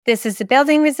This is the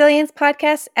Building Resilience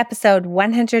Podcast, episode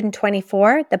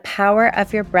 124, The Power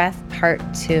of Your Breath, Part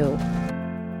 2.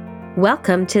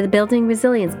 Welcome to the Building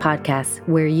Resilience Podcast,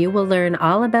 where you will learn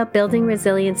all about building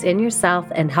resilience in yourself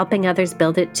and helping others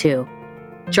build it too.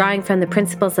 Drawing from the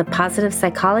principles of positive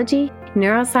psychology,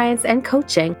 neuroscience, and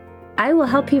coaching, I will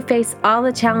help you face all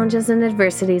the challenges and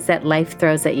adversities that life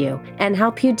throws at you and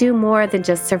help you do more than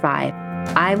just survive.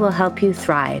 I will help you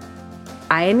thrive.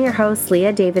 I am your host,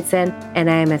 Leah Davidson,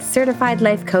 and I am a certified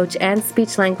life coach and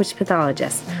speech-language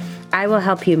pathologist. I will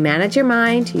help you manage your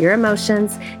mind, your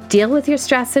emotions, deal with your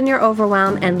stress and your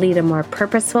overwhelm, and lead a more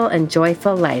purposeful and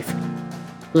joyful life.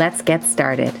 Let's get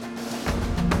started.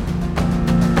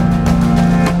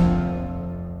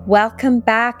 Welcome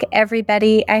back,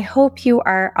 everybody. I hope you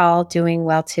are all doing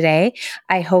well today.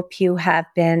 I hope you have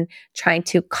been trying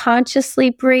to consciously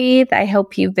breathe. I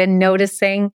hope you've been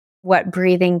noticing what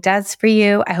breathing does for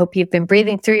you. I hope you've been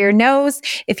breathing through your nose.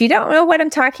 If you don't know what I'm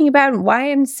talking about and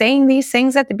why I'm saying these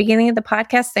things at the beginning of the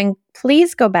podcast, then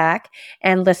please go back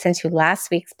and listen to last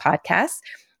week's podcast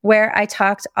where I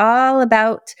talked all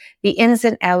about the ins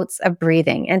and outs of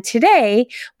breathing. And today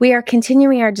we are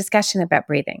continuing our discussion about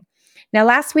breathing. Now,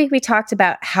 last week we talked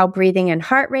about how breathing and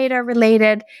heart rate are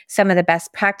related, some of the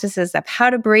best practices of how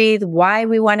to breathe, why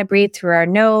we want to breathe through our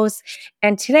nose.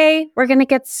 And today we're going to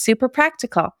get super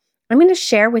practical. I'm going to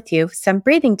share with you some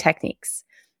breathing techniques.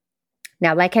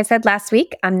 Now, like I said last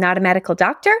week, I'm not a medical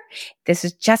doctor. This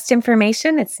is just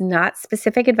information. It's not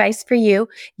specific advice for you.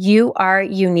 You are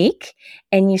unique,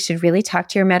 and you should really talk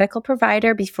to your medical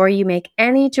provider before you make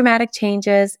any dramatic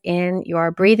changes in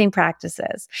your breathing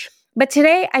practices. But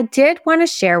today, I did want to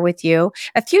share with you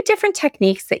a few different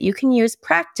techniques that you can use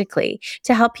practically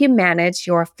to help you manage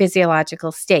your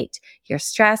physiological state, your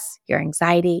stress, your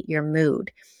anxiety, your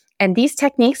mood. And these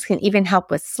techniques can even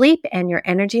help with sleep and your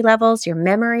energy levels, your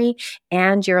memory,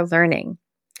 and your learning.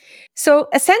 So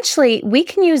essentially, we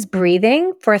can use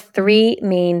breathing for three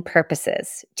main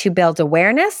purposes: to build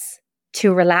awareness,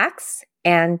 to relax,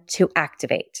 and to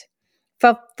activate.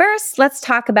 So first, let's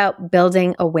talk about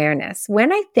building awareness.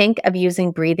 When I think of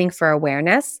using breathing for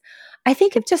awareness, I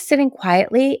think of just sitting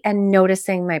quietly and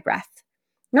noticing my breath.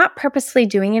 Not purposely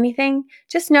doing anything,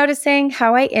 just noticing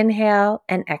how I inhale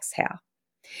and exhale.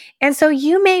 And so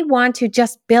you may want to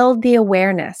just build the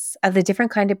awareness of the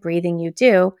different kind of breathing you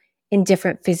do in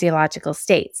different physiological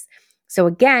states. So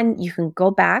again, you can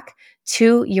go back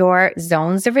to your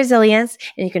zones of resilience,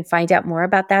 and you can find out more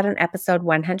about that in episode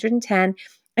 110,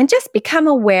 and just become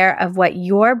aware of what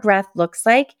your breath looks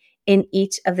like in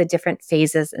each of the different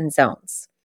phases and zones.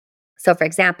 So for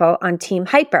example, on Team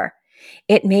Hyper,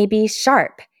 it may be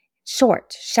sharp,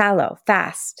 short, shallow,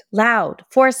 fast, loud,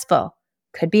 forceful.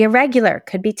 Could be irregular,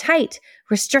 could be tight,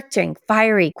 restricting,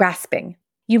 fiery, grasping.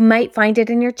 You might find it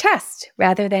in your chest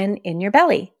rather than in your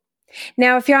belly.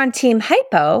 Now, if you're on Team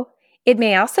Hypo, it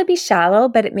may also be shallow,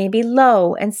 but it may be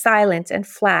low and silent and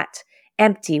flat,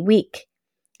 empty, weak.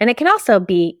 And it can also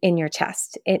be in your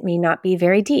chest. It may not be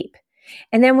very deep.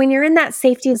 And then when you're in that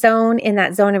safety zone, in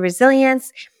that zone of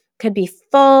resilience, could be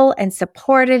full and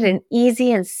supported and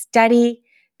easy and steady,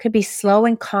 could be slow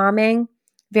and calming,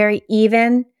 very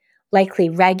even, likely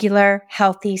regular,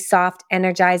 healthy, soft,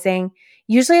 energizing.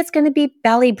 Usually it's going to be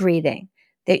belly breathing,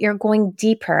 that you're going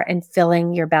deeper and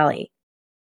filling your belly.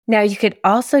 Now, you could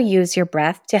also use your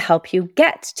breath to help you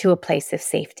get to a place of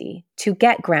safety, to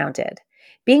get grounded,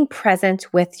 being present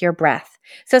with your breath.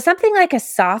 So something like a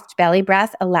soft belly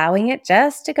breath, allowing it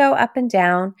just to go up and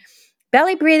down.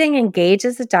 Belly breathing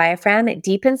engages the diaphragm, it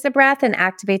deepens the breath and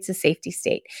activates the safety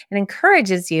state and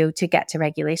encourages you to get to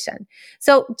regulation.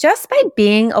 So just by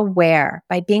being aware,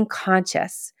 by being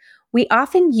conscious, we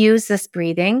often use this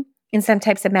breathing in some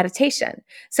types of meditation.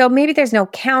 So maybe there's no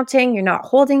counting, you're not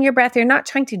holding your breath, you're not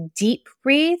trying to deep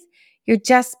breathe, you're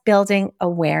just building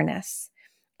awareness.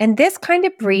 And this kind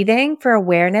of breathing for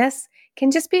awareness can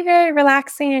just be very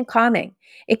relaxing and calming.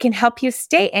 It can help you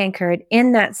stay anchored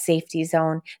in that safety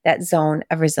zone, that zone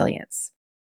of resilience.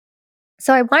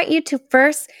 So I want you to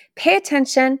first pay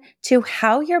attention to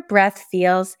how your breath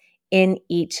feels in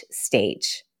each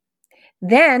stage.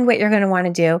 Then what you're going to want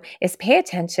to do is pay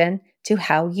attention to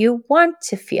how you want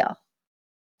to feel.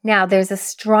 Now, there's a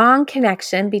strong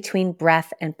connection between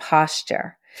breath and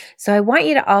posture. So I want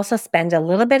you to also spend a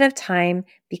little bit of time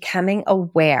becoming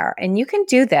aware. And you can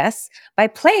do this by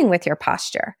playing with your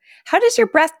posture. How does your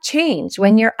breath change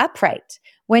when you're upright,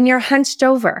 when you're hunched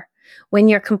over, when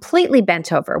you're completely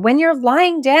bent over, when you're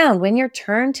lying down, when you're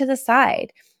turned to the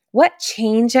side? What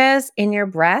changes in your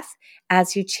breath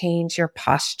as you change your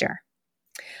posture?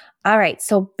 All right.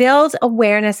 So build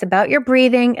awareness about your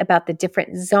breathing, about the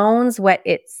different zones, what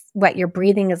your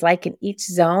breathing is like in each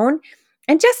zone,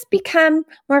 and just become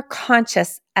more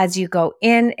conscious as you go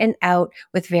in and out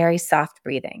with very soft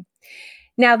breathing.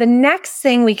 Now, the next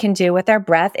thing we can do with our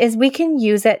breath is we can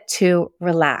use it to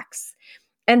relax.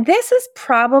 And this is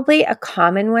probably a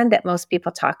common one that most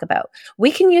people talk about.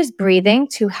 We can use breathing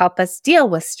to help us deal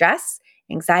with stress,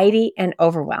 anxiety, and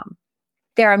overwhelm.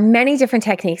 There are many different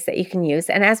techniques that you can use.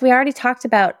 And as we already talked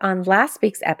about on last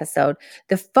week's episode,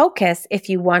 the focus, if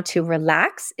you want to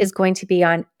relax, is going to be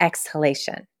on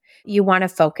exhalation. You want to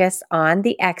focus on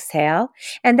the exhale,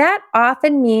 and that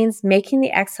often means making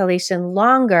the exhalation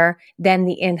longer than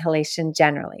the inhalation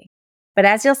generally. But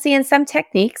as you'll see in some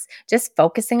techniques, just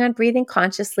focusing on breathing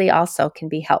consciously also can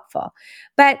be helpful.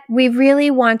 But we really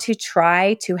want to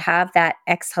try to have that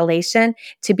exhalation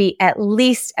to be at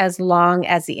least as long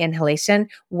as the inhalation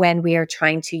when we are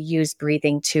trying to use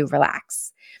breathing to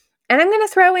relax. And I'm going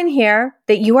to throw in here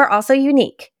that you are also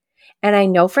unique. And I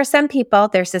know for some people,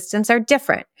 their systems are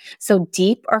different. So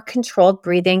deep or controlled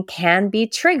breathing can be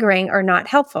triggering or not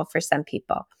helpful for some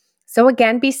people. So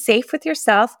again, be safe with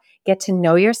yourself, get to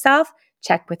know yourself,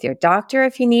 check with your doctor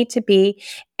if you need to be.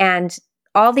 And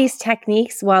all these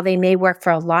techniques, while they may work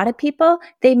for a lot of people,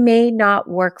 they may not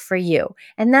work for you.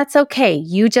 And that's okay.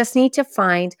 You just need to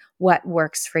find what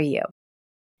works for you.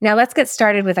 Now let's get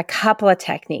started with a couple of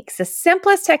techniques. The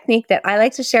simplest technique that I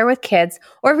like to share with kids,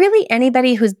 or really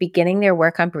anybody who's beginning their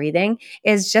work on breathing,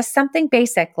 is just something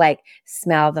basic like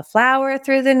smell the flower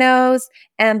through the nose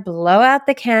and blow out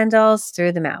the candles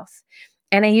through the mouth.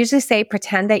 And I usually say,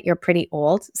 pretend that you're pretty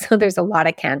old, so there's a lot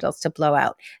of candles to blow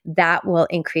out. That will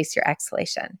increase your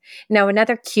exhalation. Now,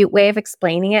 another cute way of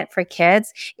explaining it for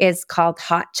kids is called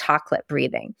hot chocolate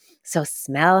breathing. So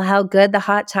smell how good the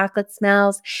hot chocolate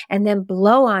smells, and then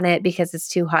blow on it because it's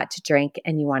too hot to drink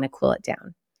and you want to cool it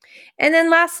down. And then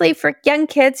lastly, for young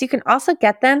kids, you can also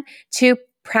get them to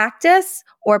practice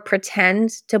or pretend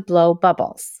to blow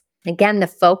bubbles. Again, the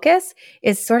focus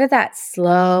is sort of that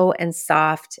slow and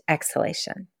soft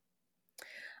exhalation.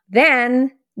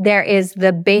 Then there is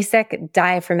the basic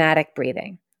diaphragmatic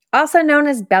breathing, also known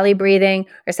as belly breathing,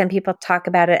 or some people talk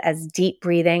about it as deep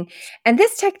breathing. And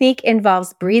this technique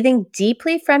involves breathing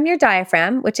deeply from your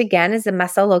diaphragm, which again is a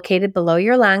muscle located below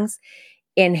your lungs.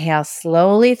 Inhale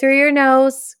slowly through your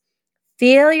nose,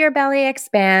 feel your belly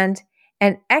expand,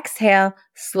 and exhale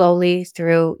slowly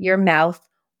through your mouth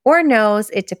or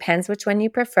nose. It depends which one you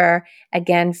prefer.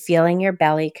 Again, feeling your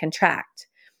belly contract.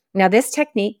 Now, this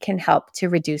technique can help to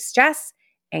reduce stress,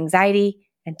 anxiety,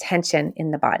 and tension in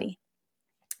the body.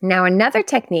 Now, another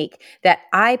technique that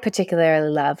I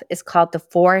particularly love is called the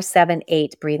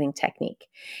 4-7-8 breathing technique.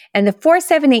 And the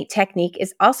 4-7-8 technique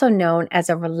is also known as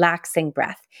a relaxing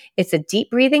breath. It's a deep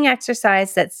breathing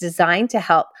exercise that's designed to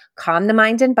help calm the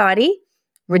mind and body,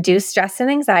 reduce stress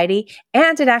and anxiety,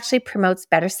 and it actually promotes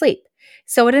better sleep.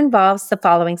 So it involves the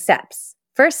following steps.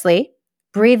 Firstly,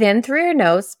 breathe in through your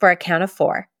nose for a count of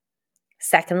 4.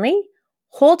 Secondly,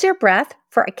 hold your breath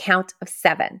for a count of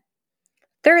 7.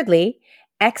 Thirdly,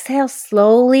 exhale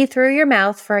slowly through your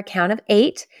mouth for a count of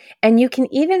 8, and you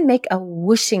can even make a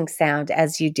whooshing sound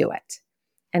as you do it.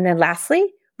 And then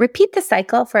lastly, repeat the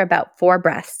cycle for about 4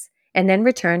 breaths, and then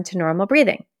return to normal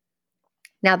breathing.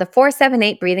 Now, the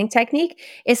 4-7-8 breathing technique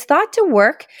is thought to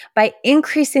work by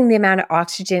increasing the amount of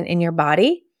oxygen in your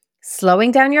body,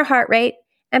 slowing down your heart rate,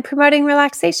 and promoting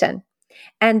relaxation.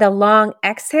 And the long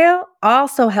exhale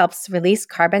also helps release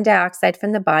carbon dioxide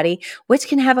from the body, which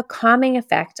can have a calming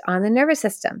effect on the nervous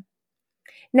system.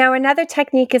 Now, another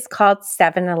technique is called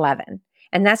 7-11,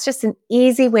 and that's just an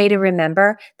easy way to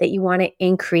remember that you want to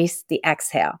increase the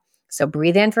exhale. So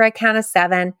breathe in for a count of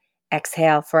 7,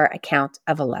 exhale for a count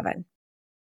of 11.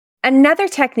 Another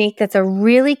technique that's a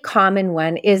really common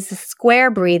one is the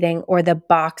square breathing or the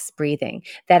box breathing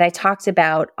that I talked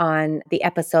about on the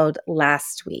episode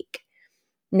last week.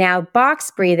 Now, box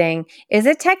breathing is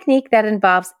a technique that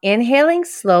involves inhaling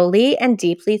slowly and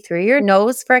deeply through your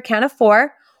nose for a count of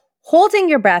 4, holding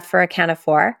your breath for a count of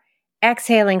 4,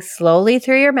 exhaling slowly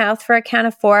through your mouth for a count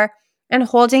of 4, and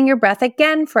holding your breath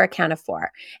again for a count of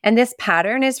 4. And this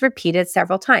pattern is repeated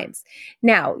several times.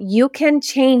 Now, you can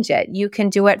change it. You can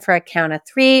do it for a count of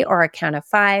 3 or a count of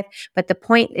 5, but the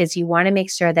point is you want to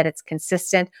make sure that it's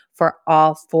consistent for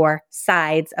all 4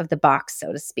 sides of the box,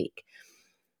 so to speak.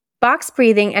 Box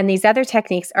breathing and these other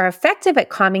techniques are effective at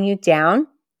calming you down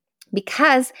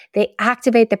because they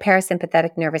activate the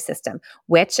parasympathetic nervous system,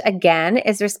 which again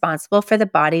is responsible for the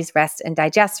body's rest and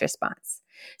digest response.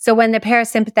 So when the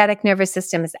parasympathetic nervous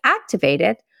system is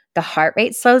activated, the heart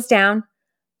rate slows down,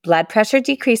 blood pressure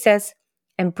decreases,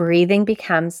 and breathing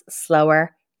becomes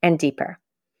slower and deeper.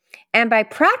 And by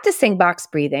practicing box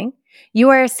breathing, you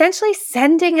are essentially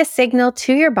sending a signal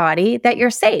to your body that you're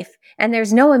safe and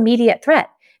there's no immediate threat,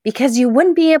 because you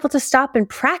wouldn't be able to stop and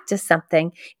practice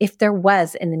something if there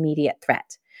was an immediate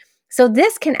threat. So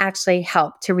this can actually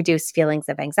help to reduce feelings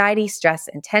of anxiety, stress,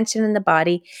 and tension in the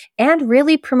body, and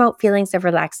really promote feelings of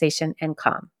relaxation and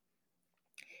calm.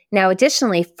 Now,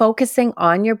 additionally, focusing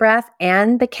on your breath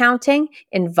and the counting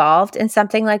involved in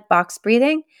something like box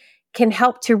breathing can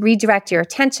help to redirect your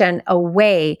attention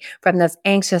away from those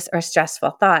anxious or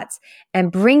stressful thoughts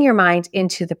and bring your mind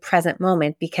into the present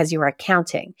moment because you are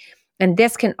counting. And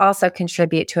this can also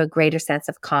contribute to a greater sense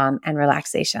of calm and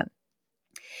relaxation.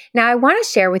 Now, I want to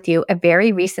share with you a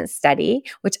very recent study,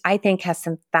 which I think has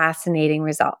some fascinating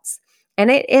results. And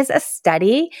it is a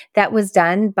study that was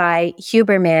done by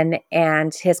Huberman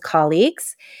and his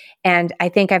colleagues. And I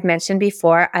think I've mentioned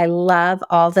before, I love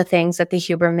all the things that the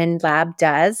Huberman Lab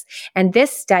does. And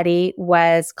this study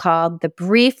was called the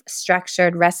Brief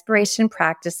Structured Respiration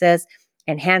Practices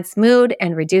Enhance Mood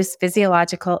and Reduce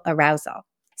Physiological Arousal.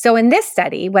 So in this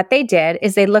study, what they did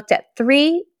is they looked at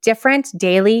 3 different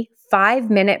daily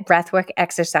 5-minute breathwork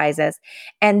exercises,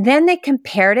 and then they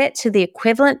compared it to the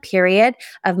equivalent period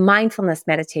of mindfulness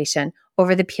meditation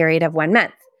over the period of 1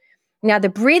 month. Now, the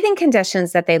breathing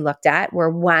conditions that they looked at were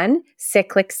 1,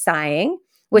 cyclic sighing,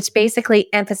 which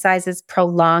basically emphasizes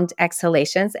prolonged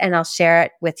exhalations, and I'll share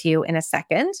it with you in a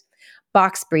second.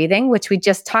 Box breathing, which we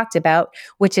just talked about,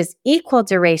 which is equal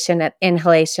duration of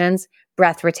inhalations,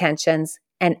 breath retentions,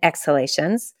 and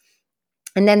exhalations.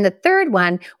 And then the third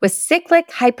one was cyclic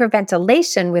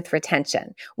hyperventilation with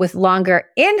retention, with longer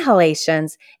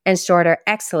inhalations and shorter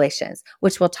exhalations,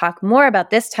 which we'll talk more about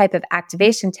this type of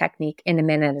activation technique in a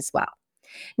minute as well.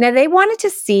 Now, they wanted to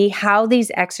see how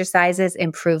these exercises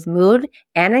improve mood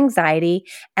and anxiety,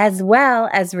 as well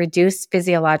as reduce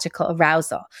physiological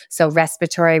arousal, so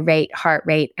respiratory rate,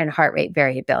 and heart rate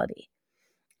variability.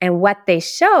 And what they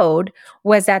showed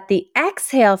was that the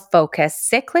exhale-focused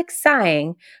cyclic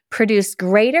sighing produced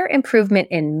greater improvement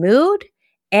in mood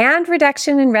and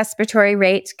reduction in respiratory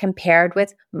rate compared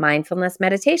with mindfulness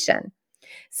meditation.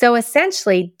 So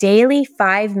essentially, daily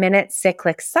 5-minute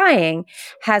cyclic sighing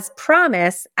has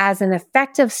promise as an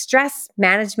effective stress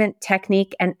management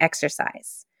technique and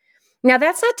exercise. Now,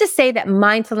 that's not to say that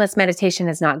mindfulness meditation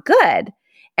is not good.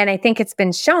 And I think it's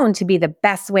been shown to be the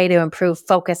best way to improve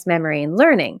focus, memory, and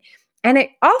learning. And it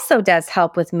also does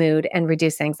help with mood and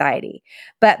reduce anxiety.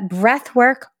 But breath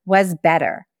work was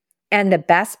better. And the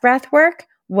best breath work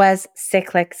was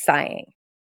cyclic sighing.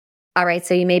 All right,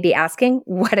 so you may be asking,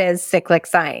 what is cyclic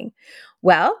sighing?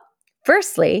 Well,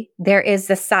 firstly, there is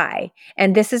the sigh,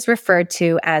 and this is referred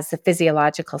to as the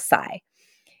physiological sigh.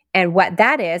 And what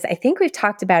that is, I think we've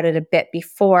talked about it a bit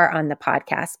before on the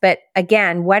podcast. But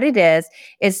again, what it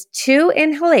is 2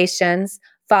 inhalations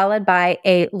followed by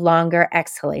a longer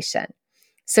exhalation.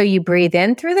 So you breathe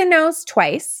in through the nose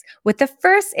twice, with the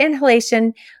first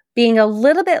inhalation being a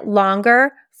little bit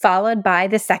longer, followed by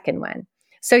the second one.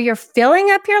 So you're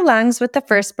filling up your lungs with the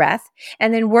first breath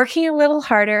and then working a little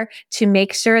harder to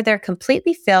make sure they're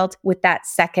completely filled with that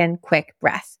second quick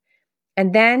breath.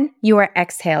 And then you are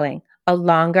exhaling, a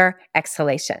longer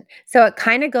exhalation. So it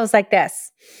kind of goes like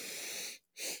this.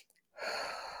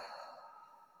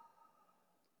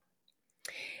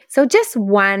 So just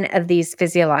one of these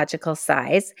physiological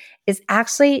sighs is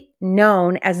actually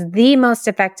known as the most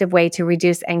effective way to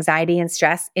reduce anxiety and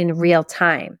stress in real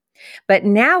time. But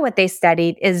now what they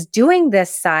studied is doing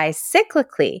this sigh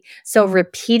cyclically. So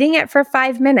repeating it for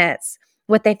 5 minutes.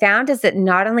 What they found is it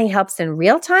not only helps in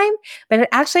real time, but it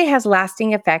actually has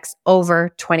lasting effects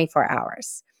over 24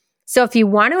 hours. So if you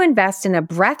want to invest in a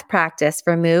breath practice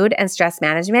for mood and stress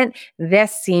management,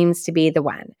 this seems to be the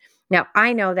one. Now,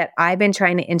 I know that I've been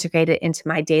trying to integrate it into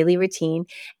my daily routine,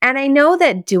 and I know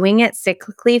that doing it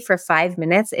cyclically for 5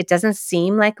 minutes, it doesn't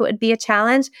seem like it would be a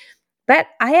challenge, but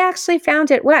I actually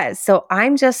found it was. So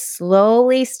I'm just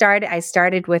slowly I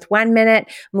started with 1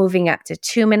 minute, moving up to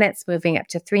 2 minutes, moving up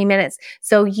to 3 minutes.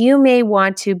 So you may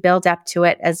want to build up to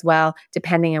it as well,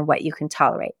 depending on what you can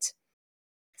tolerate.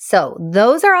 So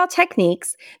those are all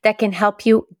techniques that can help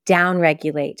you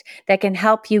downregulate, that can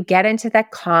help you get into that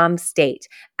calm state,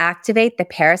 activate the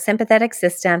parasympathetic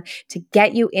system to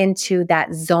get you into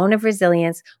that zone of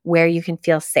resilience where you can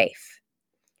feel safe.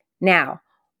 Now,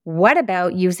 what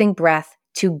about using breath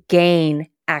to gain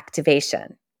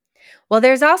activation? Well,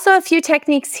 there's also a few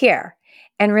techniques here.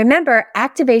 And remember,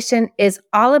 activation is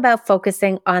all about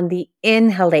focusing on the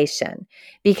inhalation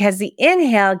because the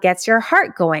inhale gets your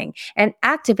heart going and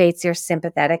activates your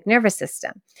sympathetic nervous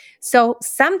system. So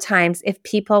sometimes if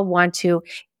people want to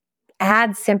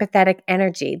add sympathetic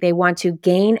energy, they want to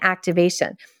gain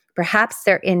activation, perhaps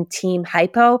they're in team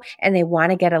hypo and they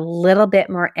want to get a little bit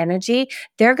more energy,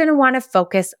 they're going to want to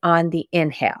focus on the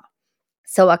inhale.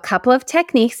 So a couple of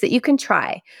techniques that you can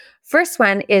try. First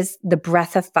one is the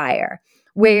breath of fire,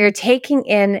 where you're taking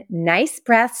in nice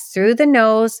breaths through the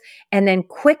nose and then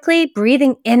quickly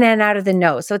breathing in and out of the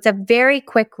nose. So it's a very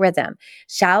quick rhythm,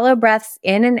 shallow breaths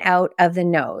in and out of the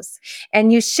nose.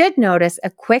 And you should notice a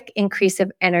quick increase of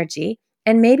energy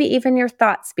and maybe even your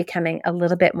thoughts becoming a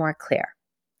little bit more clear.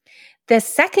 The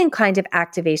second kind of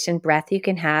activation breath you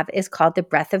can have is called the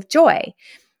breath of joy.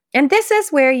 And this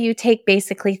is where you take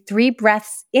basically 3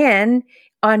 breaths in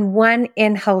on one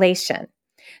inhalation.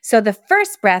 So the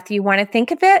first breath, you want to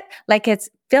think of it like it's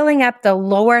filling up the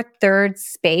lower third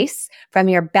space from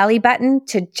your belly button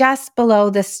to just below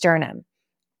the sternum.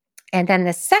 And then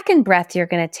the second breath you're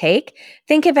going to take,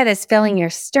 think of it as filling your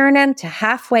sternum to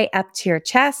halfway up to your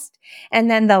chest. And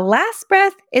then the last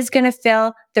breath is going to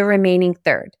fill the remaining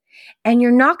third. And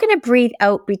you're not going to breathe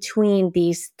out between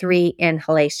these 3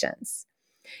 inhalations.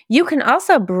 You can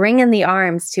also bring in the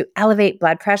arms to elevate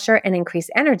blood pressure and increase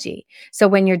energy. So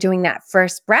when you're doing that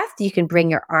first breath, you can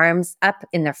bring your arms up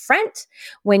in the front.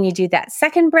 When you do that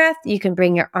second breath, you can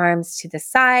bring your arms to the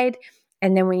side.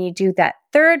 And then when you do that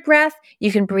third breath,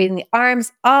 you can bring the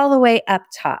arms all the way up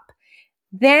top.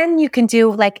 Then you can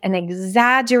do like an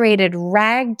exaggerated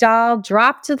ragdoll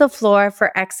drop to the floor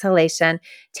for exhalation,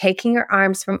 taking your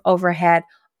arms from overhead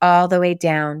all the way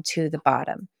down to the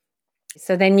bottom.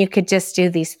 So then you could just do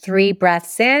these 3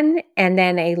 breaths in and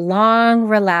then a long,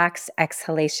 relaxed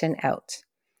exhalation out.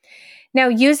 Now,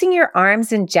 using your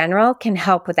arms in general can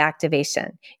help with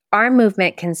activation. Arm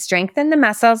movement can strengthen the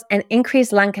muscles and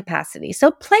increase lung capacity.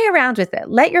 So play around with it.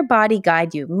 Let your body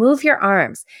guide you. Move your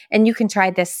arms, and you can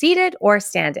try this seated or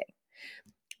standing.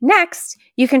 Next,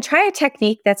 you can try a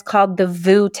technique that's called the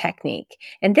VU technique.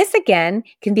 And this, again,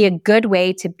 can be a good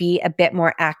way to be a bit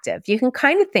more active. You can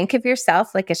kind of think of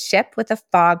yourself like a ship with a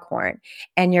foghorn,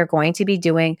 and you're going to be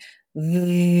doing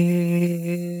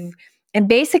VU. And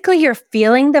basically, you're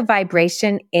feeling the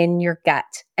vibration in your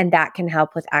gut, and that can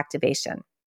help with activation.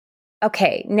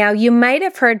 Okay, now you might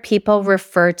have heard people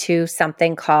refer to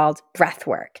something called breath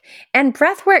work. And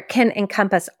breath work can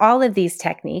encompass all of these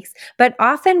techniques, but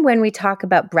often when we talk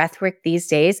about breath work these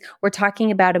days, we're talking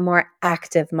about a more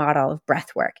active model of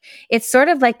breath work. It's sort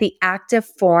of like the active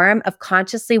form of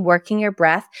consciously working your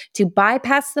breath to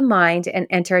bypass the mind and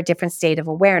enter a different state of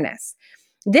awareness.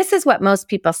 This is what most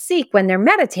people seek when they're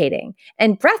meditating,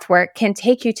 and breath work can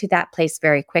take you to that place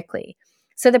very quickly.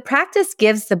 So the practice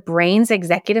gives the brain's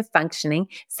executive functioning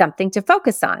something to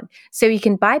focus on. So you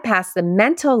can bypass the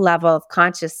mental level of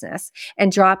consciousness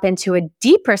and drop into a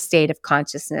deeper state of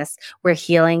consciousness where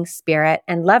healing, spirit,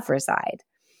 and love reside.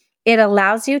 It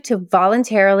allows you to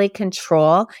voluntarily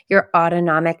control your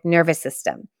autonomic nervous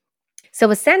system. So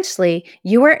essentially,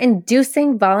 you are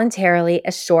inducing voluntarily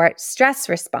a short stress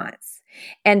response.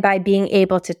 And by being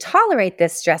able to tolerate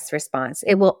this stress response,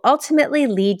 it will ultimately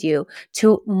lead you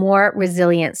to more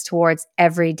resilience towards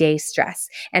everyday stress.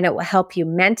 And it will help you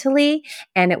mentally,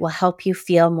 and it will help you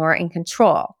feel more in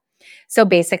control. So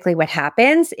basically what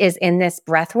happens is in this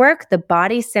breath work, the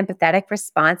body's sympathetic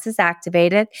response is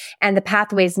activated, and the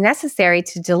pathways necessary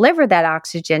to deliver that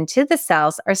oxygen to the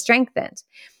cells are strengthened.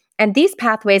 And these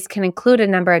pathways can include a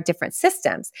number of different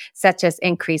systems, such as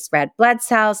increased red blood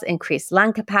cells, increased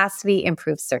lung capacity,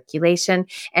 improved circulation,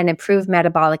 and improved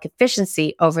metabolic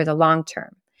efficiency over the long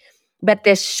term. But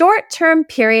this short-term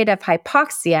period of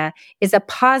hypoxia is a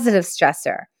positive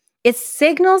stressor. It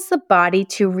signals the body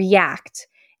to react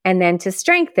and then to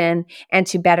strengthen and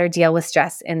to better deal with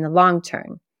stress in the long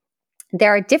term.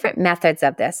 There are different methods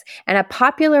of this, and a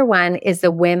popular one is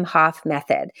the Wim Hof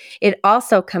method. It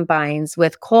also combines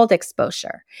with cold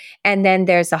exposure. And then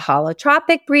there's a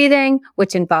holotropic breathing,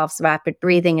 which involves rapid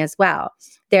breathing as well.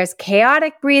 There's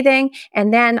chaotic breathing,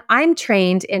 and then I'm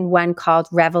trained in one called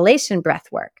revelation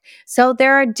breath work. So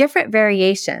there are different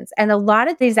variations, and a lot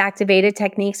of these activated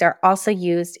techniques are also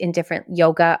used in different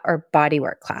yoga or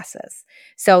bodywork classes.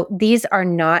 So these are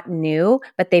not new,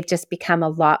 but they've just become a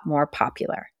lot more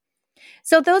popular.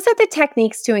 So those are the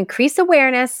techniques to increase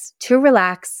awareness, to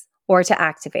relax, or to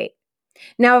activate.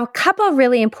 Now, a couple of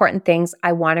really important things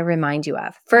I want to remind you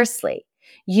of. Firstly,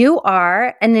 you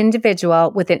are an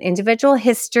individual with an individual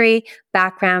history,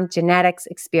 background, genetics,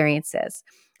 experiences.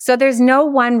 So there's no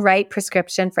one right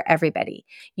prescription for everybody.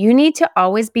 You need to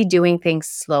always be doing things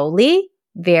slowly,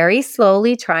 very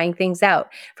slowly, trying things out.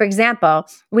 For example,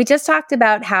 we just talked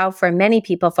about how for many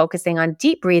people focusing on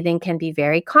deep breathing can be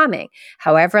very calming.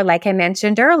 However, like I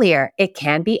mentioned earlier, it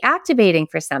can be activating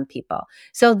for some people.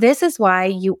 So this is why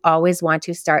you always want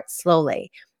to start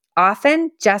slowly, often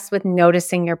just with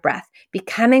noticing your breath,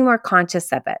 becoming more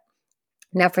conscious of it.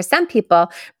 Now, for some people,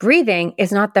 breathing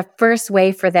is not the first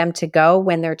way for them to go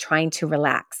when they're trying to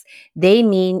relax. They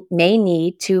may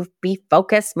need to be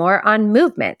focused more on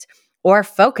movement or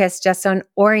focus just on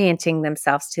orienting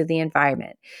themselves to the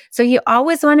environment. So you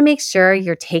always want to make sure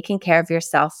you're taking care of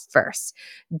yourself first.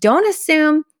 Don't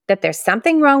assume that there's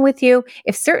something wrong with you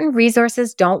if certain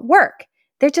resources don't work.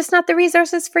 They're just not the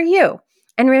resources for you.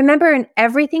 And remember, in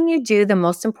everything you do, the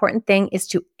most important thing is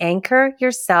to anchor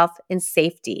yourself in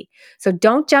safety. So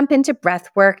don't jump into breath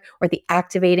work or the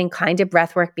activating kind of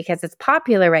breath work because it's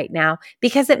popular right now,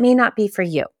 because it may not be for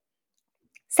you.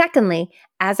 Secondly,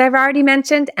 as I've already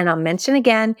mentioned, and I'll mention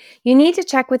again, you need to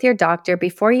check with your doctor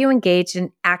before you engage in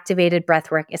activated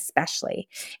breathwork especially.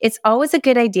 It's always a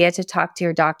good idea to talk to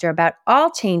your doctor about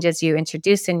all changes you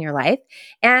introduce in your life.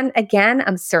 And again,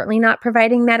 I'm certainly not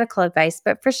providing medical advice,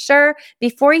 but for sure,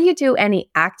 before you do any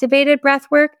activated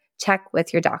breathwork, check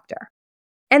with your doctor.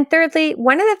 And thirdly,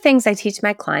 one of the things I teach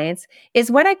my clients is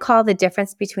what I call the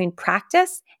difference between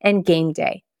practice and game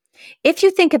day. If you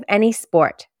think of any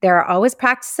sport, there are always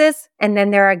practices and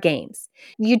then there are games.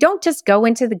 You don't just go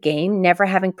into the game never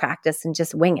having practice and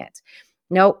just wing it.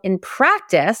 No, in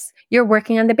practice, you're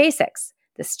working on the basics,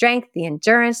 the strength, the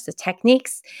endurance, the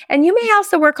techniques, and you may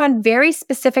also work on very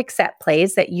specific set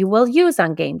plays that you will use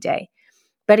on game day.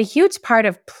 But a huge part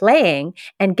of playing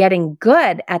and getting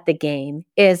good at the game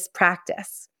is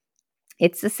practice.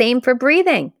 It's the same for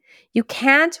breathing. You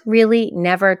can't really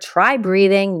never try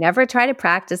breathing, never try to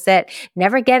practice it,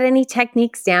 never get any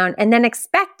techniques down, and then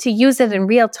expect to use it in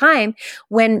real time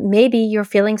when maybe you're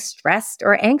feeling stressed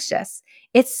or anxious.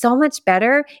 It's so much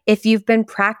better if you've been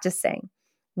practicing.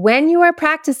 When you are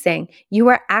practicing, you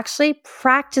are actually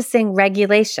practicing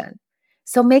regulation.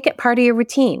 So make it part of your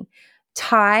routine.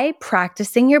 Tie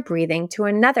practicing your breathing to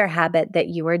another habit that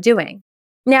you are doing.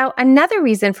 Now, another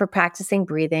reason for practicing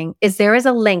breathing is there is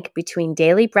a link between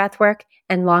daily breathwork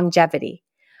and longevity.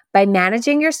 By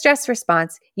managing your stress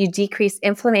response, you decrease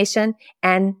inflammation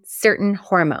and certain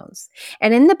hormones.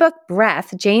 And in the book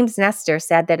Breath, James Nestor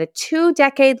said that a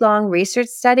 2-decade-long research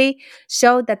study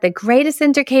showed that the greatest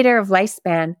indicator of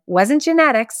lifespan wasn't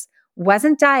genetics,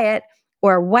 wasn't diet,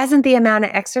 or wasn't the amount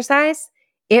of exercise.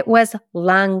 It was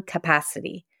lung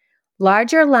capacity.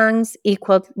 Larger lungs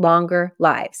equaled longer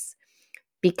lives,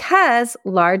 because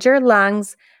larger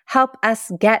lungs help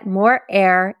us get more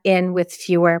air in with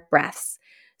fewer breaths.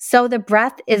 So the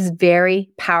breath is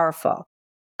very powerful.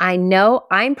 I know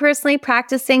I'm personally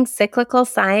practicing cyclical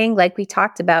sighing like we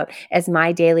talked about as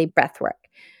my daily breath work.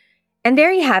 And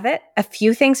there you have it, a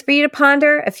few things for you to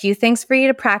ponder, a few things for you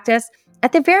to practice.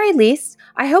 At the very least,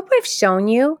 I hope I've shown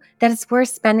you that it's worth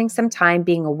spending some time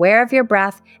being aware of your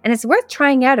breath, and it's worth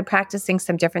trying out and practicing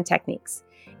some different techniques.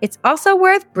 It's also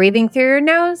worth breathing through your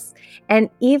nose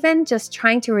and even just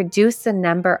trying to reduce the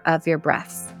number of your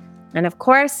breaths. And of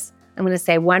course, I'm going to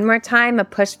say one more time, a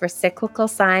push for cyclical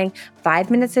sighing,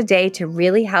 5 minutes a day to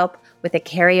really help with the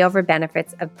carryover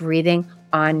benefits of breathing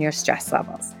on your stress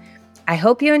levels. I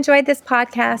hope you enjoyed this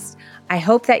podcast. I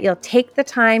hope that you'll take the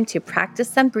time to practice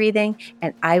some breathing,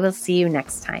 and I will see you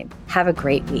next time. Have a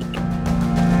great week.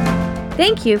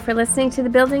 Thank you for listening to the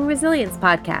Building Resilience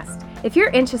podcast. If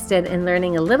you're interested in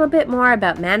learning a little bit more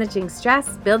about managing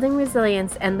stress, building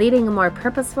resilience, and leading a more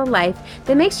purposeful life,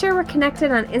 then make sure we're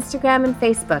connected on Instagram and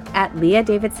Facebook at Leah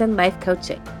Davidson Life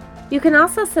Coaching. You can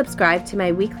also subscribe to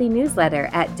my weekly newsletter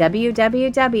at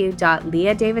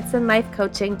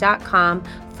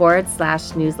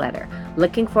www.leahdavidsonlifecoaching.com/newsletter.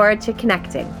 Looking forward to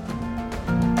connecting.